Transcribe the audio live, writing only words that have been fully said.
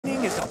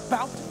is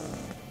about to...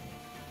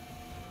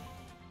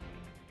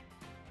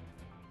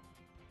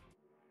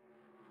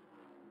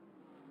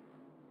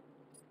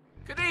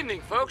 Good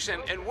evening, folks,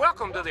 and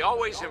welcome to the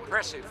always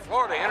impressive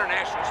Florida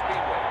International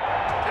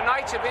Speedway.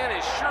 Tonight's event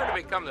is sure to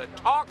become the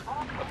talk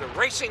of the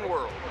racing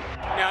world.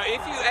 Now,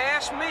 if you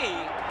ask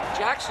me,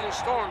 Jackson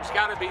Storm's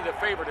got to be the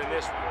favorite in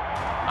this one.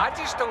 I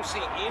just don't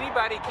see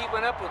anybody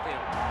keeping up with him.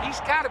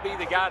 He's got to be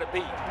the guy to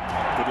beat.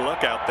 Good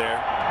luck out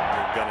there.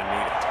 You're gonna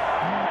need it.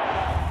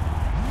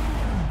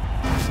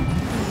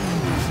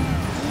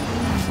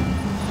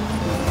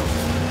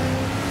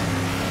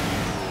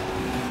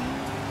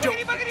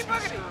 Boogity, boogity,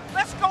 boogity!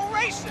 Let's go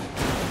racing!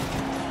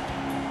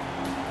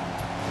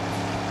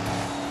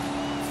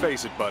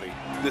 Face it, buddy.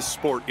 This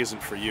sport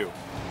isn't for you.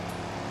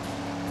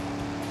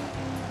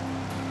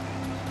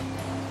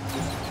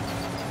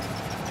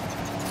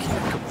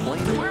 Can't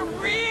complain. We're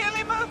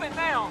really moving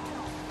now.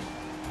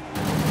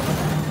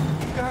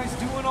 You guys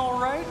doing all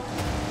right?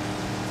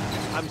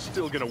 I'm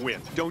still gonna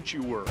win. Don't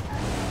you worry.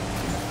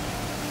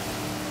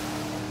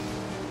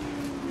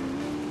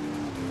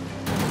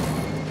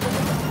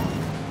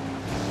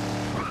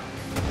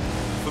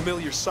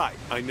 Familiar sight,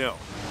 I know.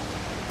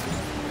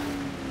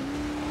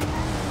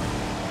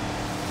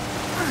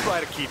 Try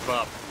to keep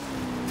up.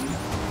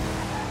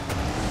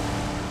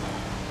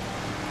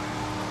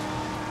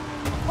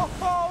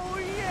 Oh,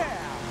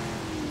 yeah!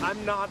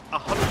 I'm not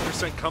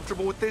 100%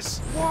 comfortable with this.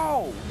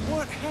 Whoa,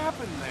 what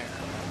happened there?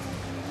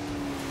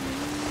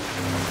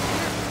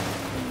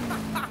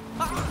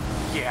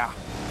 Yeah,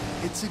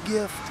 it's a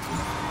gift.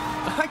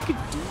 I could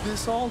do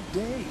this all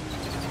day.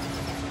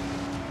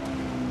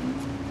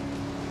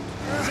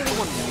 Is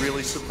anyone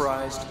really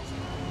surprised?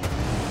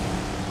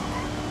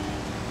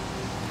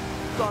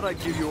 Thought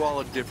I'd give you all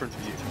a different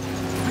view.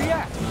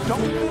 React,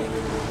 don't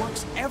think.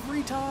 Works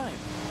every time.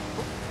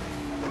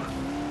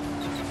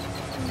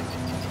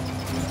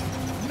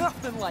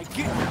 Nothing like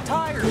getting your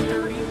tires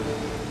dirty.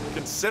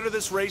 Consider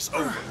this race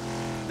over.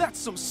 That's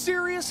some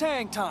serious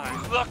hang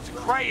time. Looked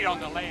great on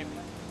the landing.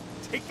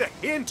 Take the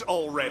hint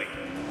already.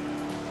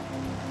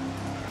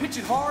 Pitch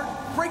it hard,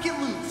 break it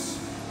loose.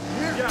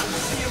 Yeah,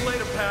 see you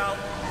later, pal.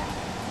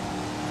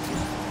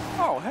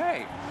 Oh,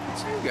 hey,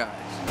 it's you guys.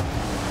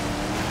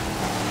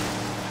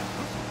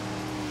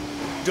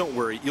 Don't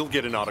worry, you'll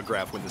get an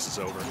autograph when this is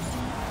over.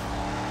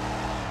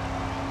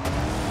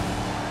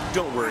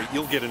 Don't worry,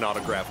 you'll get an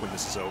autograph when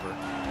this is over.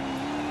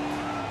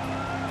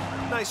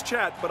 Nice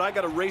chat, but I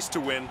got a race to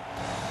win.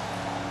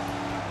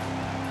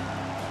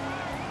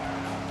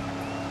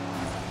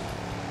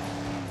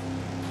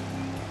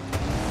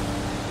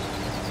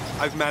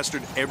 I've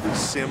mastered every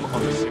sim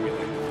on the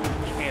simulator.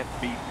 You can't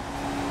beat me.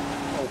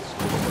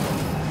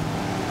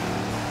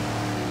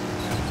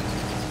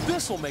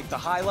 This'll make the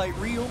highlight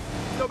reel.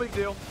 No big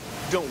deal.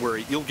 Don't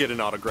worry, you'll get an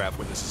autograph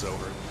when this is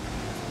over.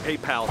 Hey,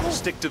 pal,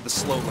 stick to the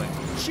slow lane.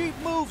 Cheap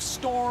move,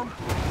 Storm.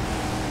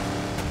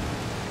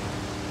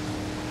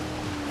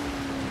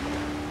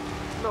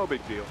 No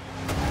big deal.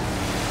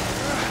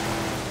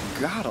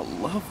 Gotta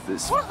love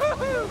this.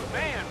 Woohoo!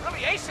 Man,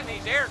 really acing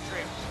these air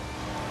trips.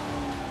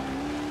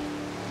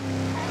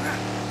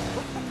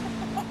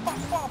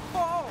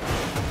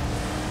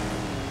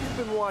 You've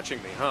been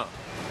watching me, huh?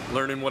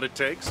 Learning what it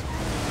takes?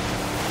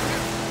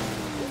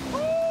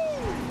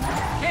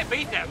 Can't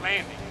beat that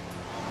landing.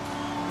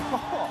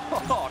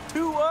 Oh,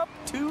 2 up,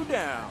 2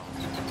 down.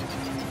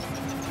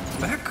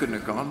 That couldn't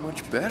have gone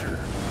much better.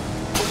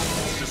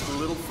 Just a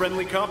little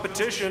friendly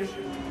competition.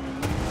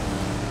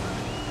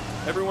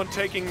 Everyone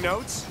taking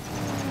notes?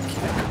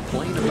 Can't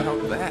complain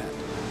about that.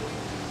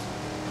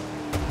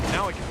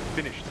 Now I can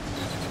finish this.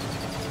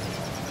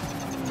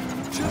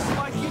 Just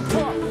like you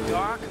talk,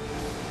 Doc.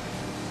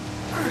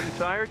 Are you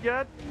tired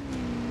yet?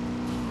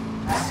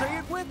 Say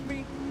it with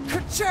me.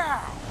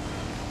 Ka-chow!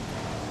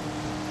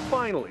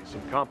 Finally,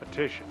 some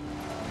competition.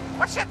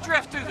 What's that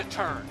drift through the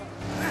turn?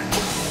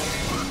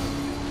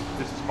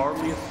 This is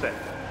hardly a set.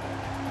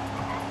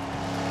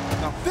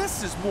 Now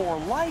this is more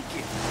like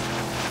it.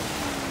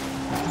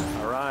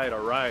 All right.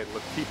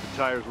 Let's keep the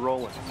tires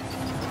rolling.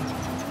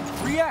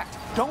 React,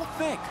 don't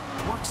think.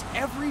 Works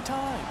every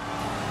time.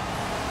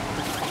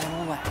 The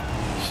final lap.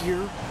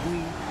 Here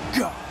we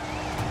go.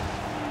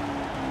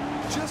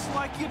 Just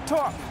like you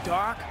taught me,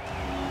 Doc.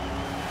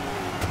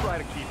 Try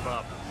to keep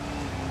up.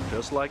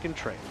 Just like in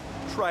training.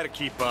 Try to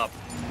keep up.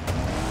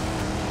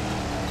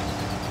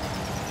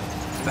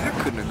 That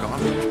couldn't have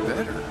gone much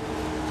better.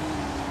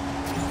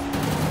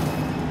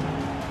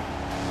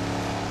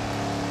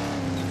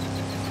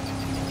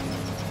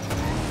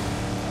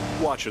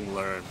 Watch and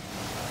learn.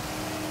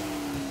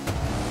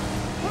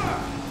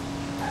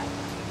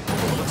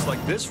 Looks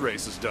like this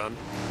race is done.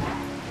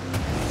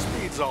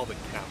 Speed's all that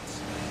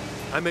counts.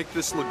 I make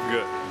this look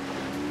good.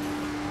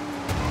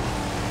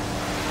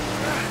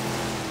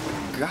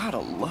 Gotta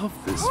love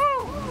this.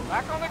 Woo!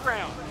 Back on the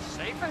ground,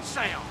 safe and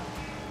sound.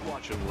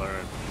 Watch and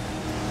learn.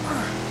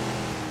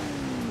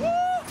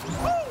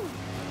 Woo!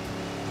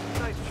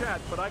 Nice chat,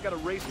 but I got a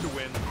race to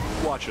win.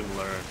 Watch and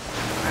learn.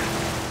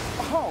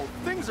 Oh,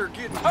 things are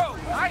getting... Oh,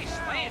 nice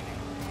landing.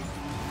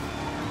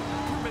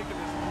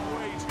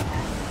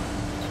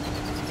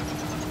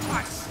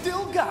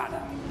 still got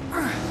him.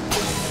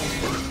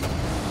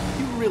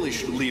 You really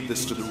should leave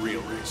this to the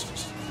real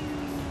racers.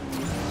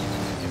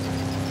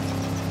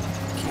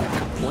 Can't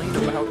complain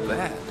about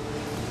that.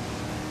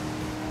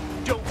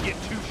 Don't get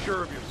too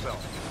sure of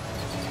yourself.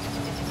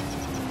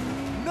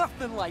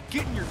 Nothing like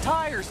getting your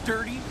tires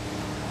dirty.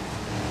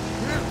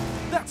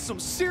 That's some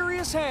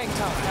serious hang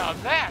time. Now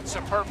that's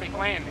a perfect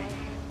landing.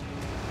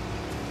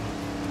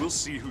 We'll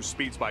see who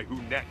speeds by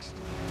who next.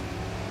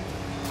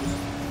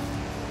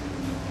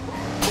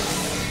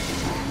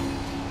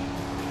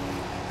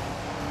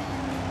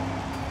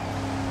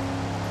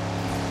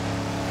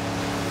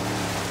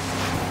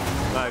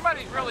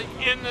 Everybody's really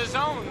in the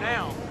zone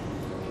now.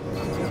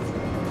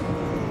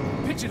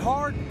 Pitch it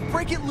hard,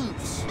 break it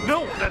loose.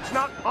 No, that's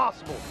not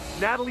possible.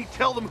 Natalie,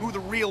 tell them who the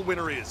real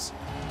winner is.